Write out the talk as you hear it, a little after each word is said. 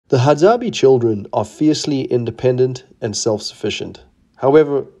The Hadzabi children are fiercely independent and self-sufficient.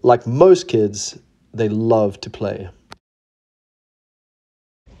 However, like most kids, they love to play.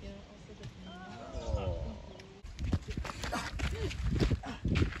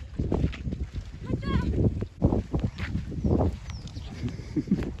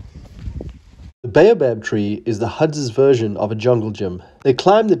 The baobab tree is the Hadza's version of a jungle gym. They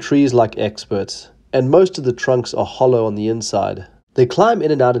climb the trees like experts, and most of the trunks are hollow on the inside. They climb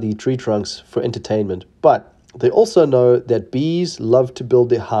in and out of the tree trunks for entertainment, but they also know that bees love to build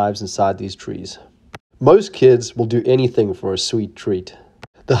their hives inside these trees. Most kids will do anything for a sweet treat.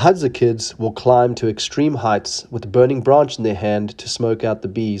 The Hadza kids will climb to extreme heights with a burning branch in their hand to smoke out the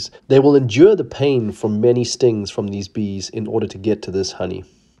bees. They will endure the pain from many stings from these bees in order to get to this honey.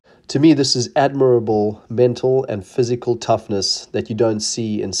 To me, this is admirable mental and physical toughness that you don't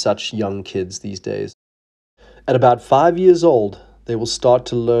see in such young kids these days. At about 5 years old, they will start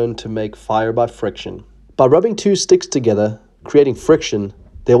to learn to make fire by friction. By rubbing two sticks together, creating friction,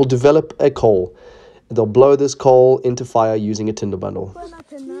 they will develop a coal. They'll blow this coal into fire using a tinder bundle.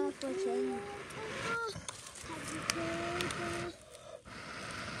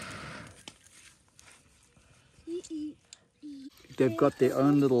 They've got their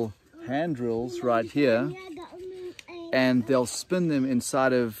own little hand drills right here, and they'll spin them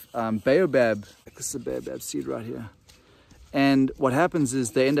inside of baobab. This is a baobab seed right here. And what happens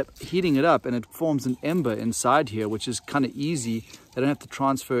is they end up heating it up and it forms an ember inside here, which is kind of easy. They don't have to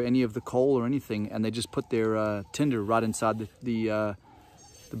transfer any of the coal or anything, and they just put their tinder right inside the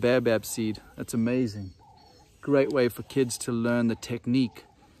baobab seed. That's amazing. Great way for kids to learn the technique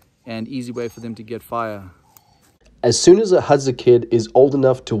and easy way for them to get fire. As soon as a Hadza kid is old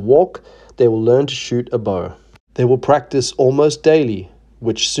enough to walk, they will learn to shoot a bow. They will practice almost daily,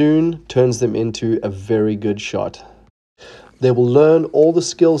 which soon turns them into a very good shot. They will learn all the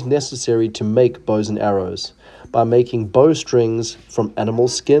skills necessary to make bows and arrows by making bowstrings from animal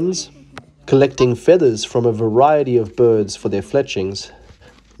skins, collecting feathers from a variety of birds for their fletchings.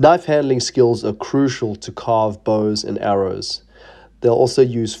 Knife handling skills are crucial to carve bows and arrows. They'll also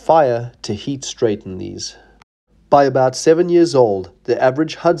use fire to heat straighten these. By about 7 years old, the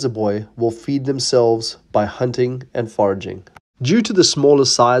average Hadza boy will feed themselves by hunting and foraging. Due to the smaller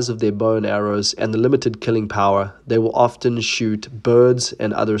size of their bow and arrows and the limited killing power, they will often shoot birds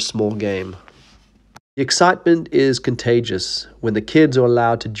and other small game. The excitement is contagious when the kids are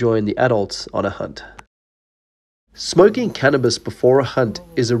allowed to join the adults on a hunt. Smoking cannabis before a hunt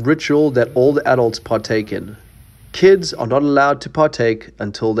is a ritual that all the adults partake in. Kids are not allowed to partake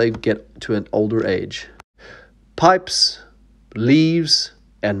until they get to an older age. Pipes, leaves,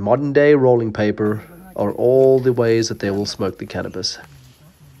 and modern-day rolling paper are all the ways that they will smoke the cannabis.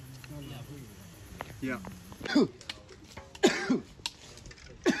 Yeah.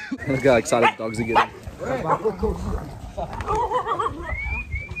 Look how excited the dogs are getting.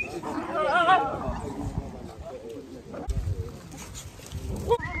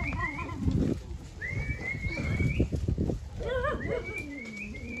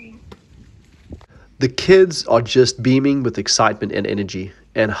 The kids are just beaming with excitement and energy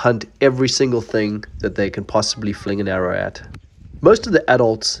and hunt every single thing that they can possibly fling an arrow at. Most of the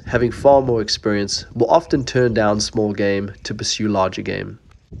adults, having far more experience, will often turn down small game to pursue larger game.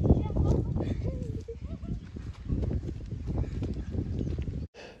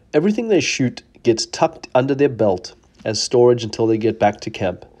 Everything they shoot gets tucked under their belt as storage until they get back to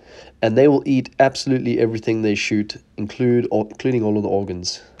camp, and they will eat absolutely everything they shoot, including all of the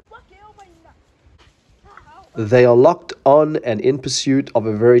organs. They are locked on and in pursuit of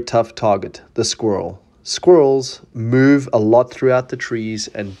a very tough target, the squirrel. Squirrels move a lot throughout the trees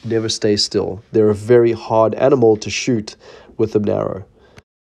and never stay still. They're a very hard animal to shoot with an arrow.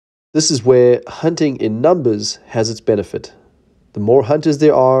 This is where hunting in numbers has its benefit. The more hunters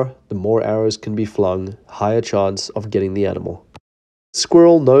there are, the more arrows can be flung, higher chance of getting the animal.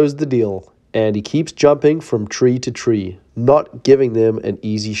 Squirrel knows the deal, and he keeps jumping from tree to tree, not giving them an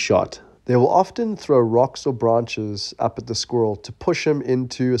easy shot. They will often throw rocks or branches up at the squirrel to push him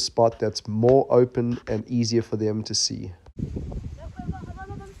into a spot that's more open and easier for them to see.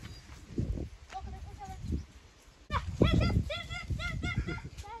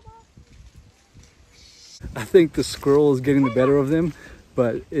 I think the squirrel is getting the better of them,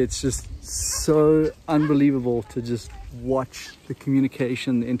 but it's just so unbelievable to just watch the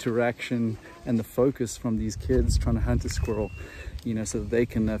communication, the interaction, and the focus from these kids trying to hunt a squirrel, you know, so that they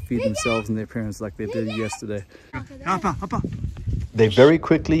can feed themselves and their parents like they did yesterday. They very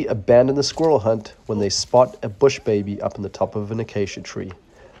quickly abandon the squirrel hunt when they spot a bush baby up on the top of an acacia tree.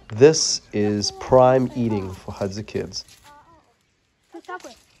 This is prime eating for Hadza kids.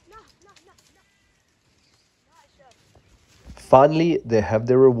 Finally, they have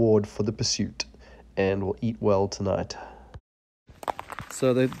their reward for the pursuit and will eat well tonight.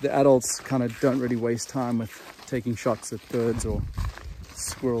 So the adults kind of don't really waste time with taking shots at birds or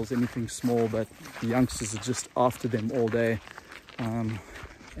squirrels, anything small, but the youngsters are just after them all day.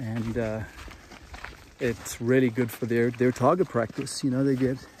 It's really good for their target practice. You know,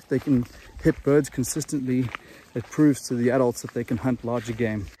 they can hit birds consistently. It proves to the adults that they can hunt larger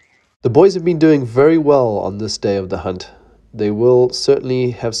game. The boys have been doing very well on this day of the hunt. They will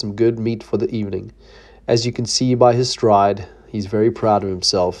certainly have some good meat for the evening. As you can see by his stride, he's very proud of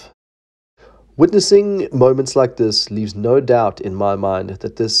himself. Witnessing moments like this leaves no doubt in my mind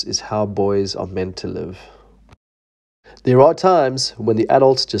that this is how boys are meant to live. There are times when the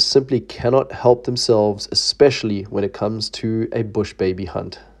adults just simply cannot help themselves, especially when it comes to a bush baby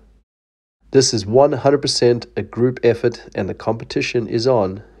hunt. This is 100% a group effort, and the competition is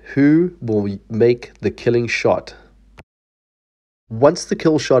on who will make the killing shot. Once the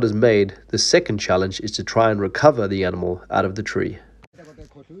kill shot is made, the second challenge is to try and recover the animal out of the tree.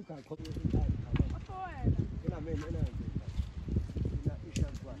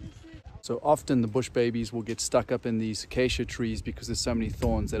 So often the bush babies will get stuck up in these acacia trees because there's so many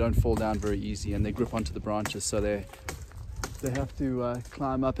thorns. They don't fall down very easy and they grip onto the branches, so they have to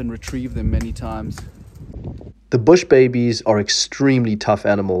climb up and retrieve them many times. The bush babies are extremely tough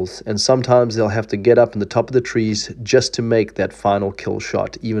animals, and sometimes they'll have to get up in the top of the trees just to make that final kill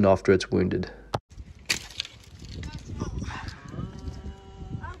shot, even after it's wounded.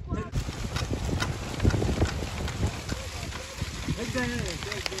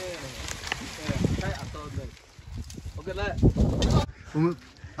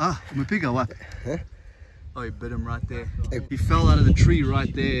 Oh, he bit him right there. He fell out of the tree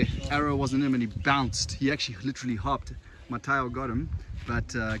right there. Arrow wasn't him and he bounced. He actually literally hopped. My tail got him,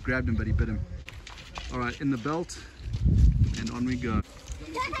 but grabbed him, but he bit him. All right, in the belt, and on we go.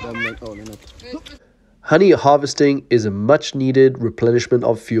 Honey harvesting is a much needed replenishment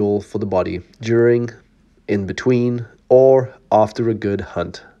of fuel for the body during, in between, or after a good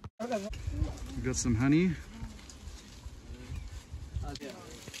hunt. We got some honey.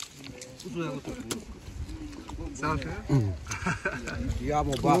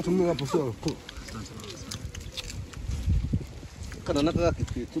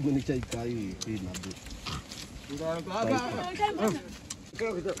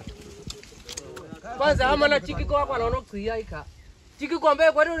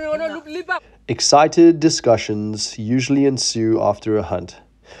 Excited discussions usually ensue after a hunt.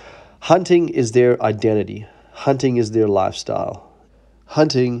 Hunting is their identity. Hunting is their lifestyle.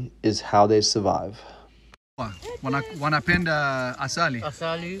 Hunting is how they survive. Wanapenda asali.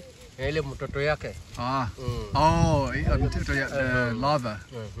 Asali ile mtoto yake. The larva.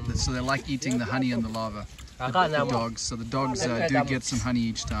 So they like eating the honey and the larva. The dogs. So the dogs do get some honey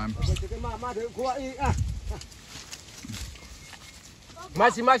each time.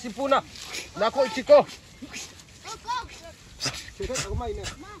 Masi puna. Nako chiko.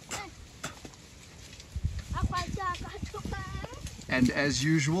 And as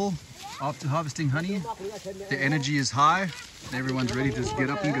usual, after harvesting honey, the energy is high and everyone's ready to just get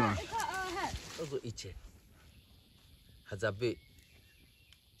up and go.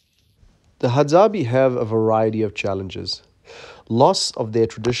 The Hadzabi have a variety of challenges. Loss of their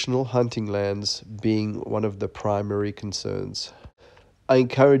traditional hunting lands being one of the primary concerns. I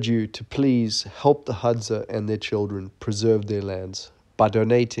encourage you to please help the Hadza and their children preserve their lands by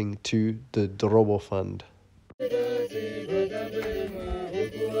donating to the Dorobo Fund.